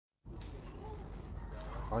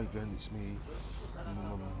Hi again, it's me,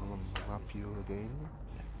 Matthew again.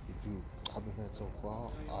 If you haven't heard so far,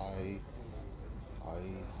 I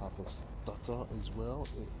have a stutter as well.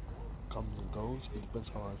 It comes and goes. It depends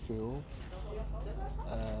how I feel,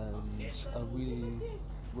 and I really,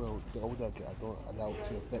 well, the older I get, I don't allow it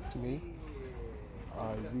to affect me.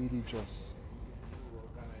 I really just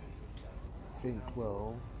think,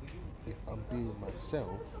 well, if I'm being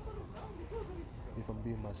myself, if I'm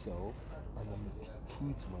being myself, and I'm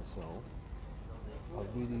true to myself, I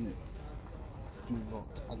really do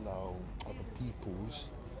not allow other people's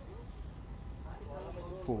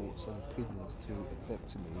thoughts and opinions to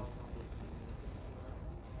affect me,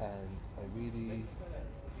 and I really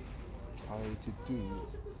try to do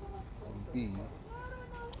and be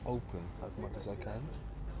open as much as I can.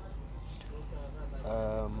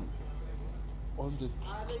 Um, on the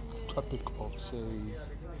topic of, say,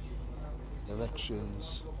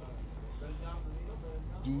 elections,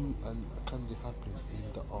 do and can they happen in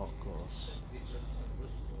the art class?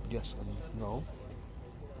 Yes and no.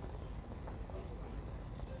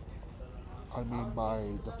 I mean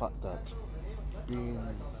by the fact that being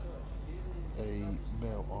a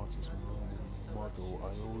male artist model,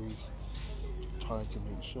 I always try to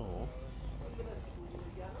make sure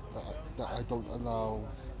that I don't allow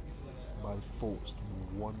my thoughts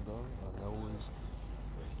to wander, and I always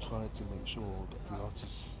try to make sure that the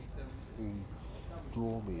artists who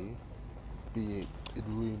draw me, be it in a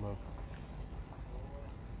room of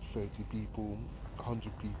 30 people,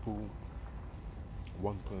 100 people,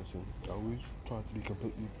 one person, I always try to be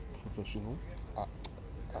completely professional at,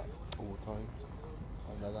 at all times,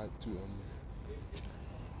 and I like to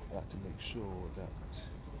make sure that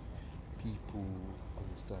people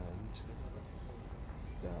understand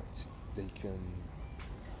that they can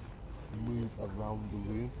move around the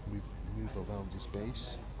room, move around the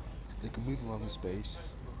space. They can move around the space.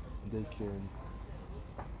 They can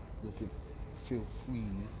they can feel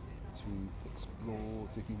free to explore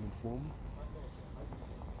the human form.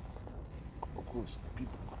 Of course,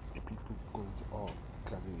 people go to art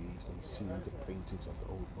galleries and see the paintings of the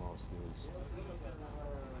old masters,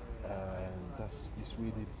 and it's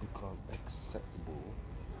really become acceptable.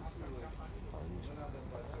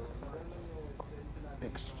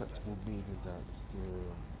 And acceptable meaning that the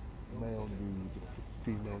male nude, the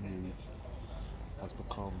female nude has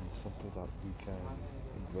become something that we can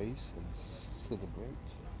embrace and celebrate,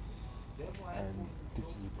 and this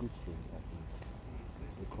is a good thing, I think,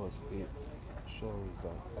 because it shows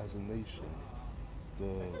that as a nation,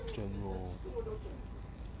 the general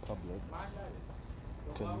public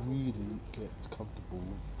can really get comfortable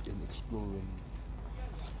in exploring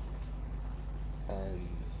and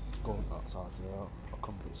going outside their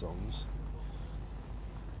comfort zones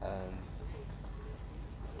and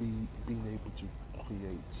being able to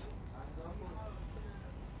create.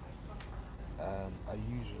 I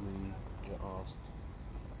usually get asked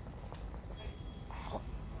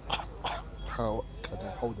how can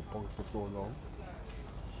I hold a pose for so long.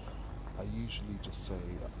 I usually just say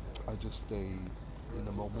I just stay in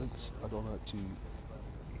the moment. I don't like to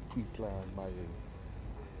pre-plan my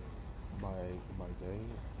my day.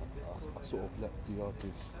 I sort of let the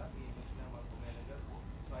artist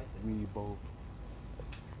we both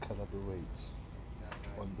collaborate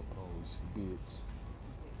on the pose, be it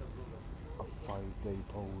a 5 day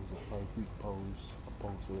pose, a 5 week pose, a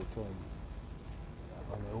pose at a time.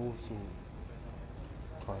 And I also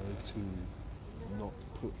try to not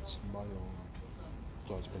put my own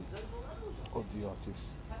judgment on the artist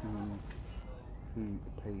who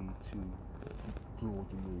pay to draw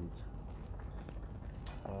the mood.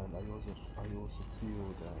 And I also feel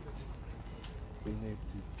that being able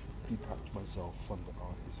to detach myself from the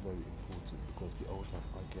art is very important, because the older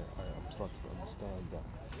I get, I am starting to understand that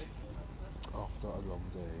after a long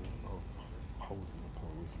day of holding a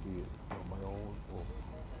pose, be it on my own or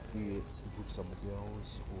be it with somebody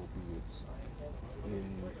else or be it in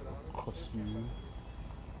a costume,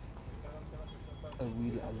 I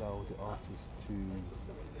really allow the artist to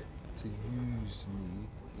use me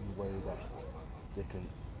in a way that they can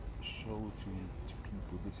show to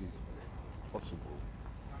people this is possible,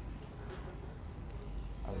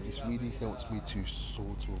 and this really helps me to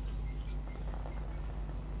sort of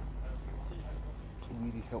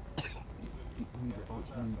really help it really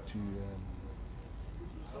helps me to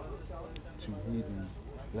really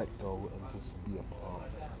let go and just be a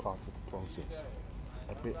part of the process,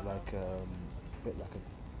 a bit like an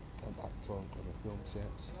actor on a film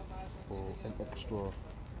set or an extra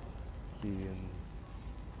being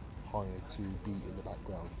hired to be in the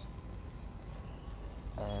background.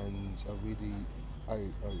 And I really I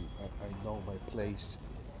know my place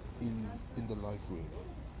in the library.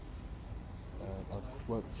 I've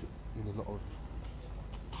worked in a lot of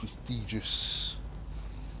prestigious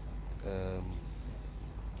um,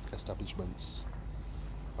 establishments.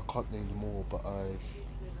 I can't name them all, but I've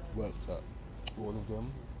worked at all of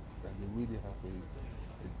them, and they really have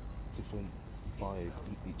a different vibe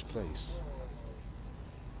in each place.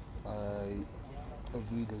 I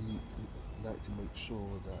really like to make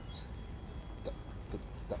sure that,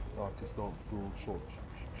 that the artists don't feel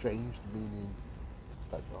shortchanged, meaning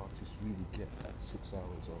that the artists really get that 6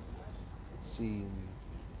 hours of seeing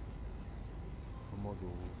a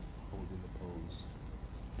model holding a pose,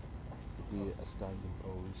 be it a standing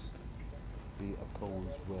pose, be it a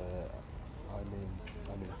pose where I'm in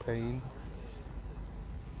pain.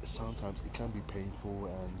 Sometimes it can be painful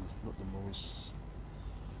and it's not the most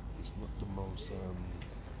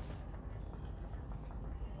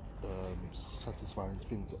satisfying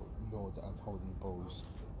thing to know that I'm holding a pose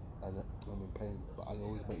and that I'm in pain. But I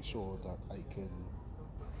always make sure that I can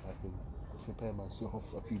prepare myself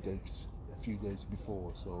a few days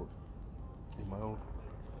before. So in my own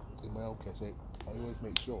in my own case, I always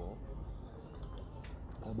make sure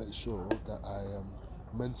that I am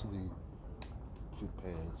mentally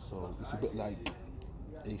prepared. So it's a bit like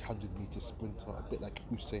a 100-meter sprinter, a bit like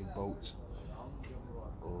Usain Bolt,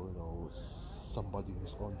 or somebody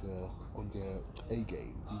who's on their A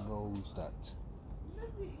game. He knows that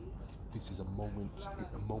this is a moment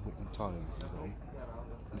in time.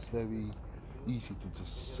 It's very easy to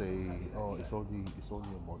just say, oh, it's only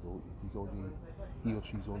a model. He or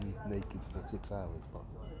she's only naked for 6 hours, but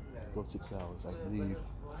those 6 hours, I believe,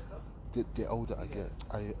 the older I get,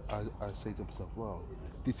 I say to myself, well,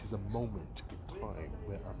 this is a moment in time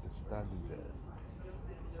where I'm just standing there.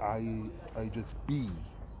 I just be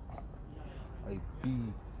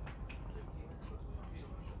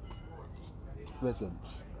present,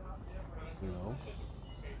 you know,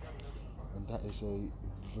 and that is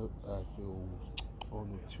I feel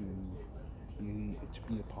honored to be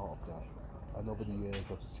a part of that. And over the years,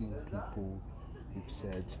 I've seen people who've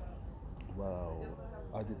said, wow,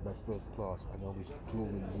 I did my first class and I was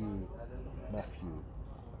drawing you, Matthew.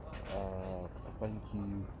 Thank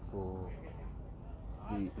you for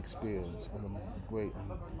the experience, and I'm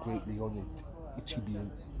greatly honored to be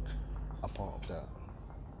a part of that,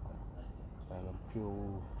 and I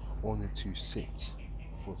feel honored to sit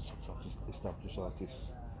for such established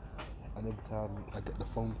artists. And every time I get the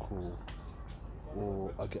phone call,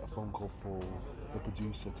 or I get a phone call for the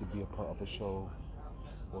producer to be a part of a show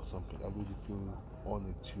or something, I really feel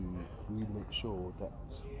honored to really make sure that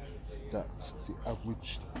the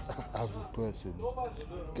average person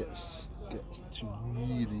gets gets to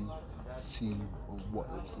really see what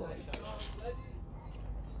it's like.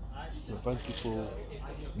 So thank you for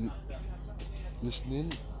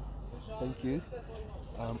listening. Thank you.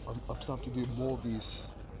 I'm starting to do more of these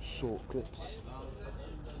short clips.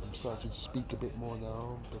 I'm starting to speak a bit more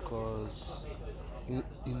now because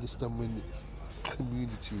in the Stammering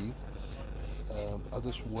community, I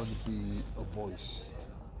just want to be a voice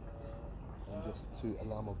and just to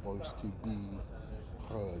allow my voice to be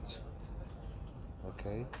heard.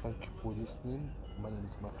 Okay, thank you for listening. My name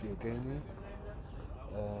is Matthew Ogani.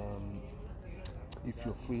 Um, if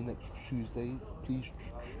you're free next Tuesday, please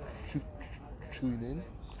tune in.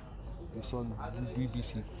 It's on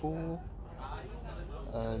BBC4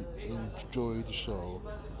 and enjoy the show.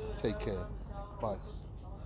 Take care. Bye.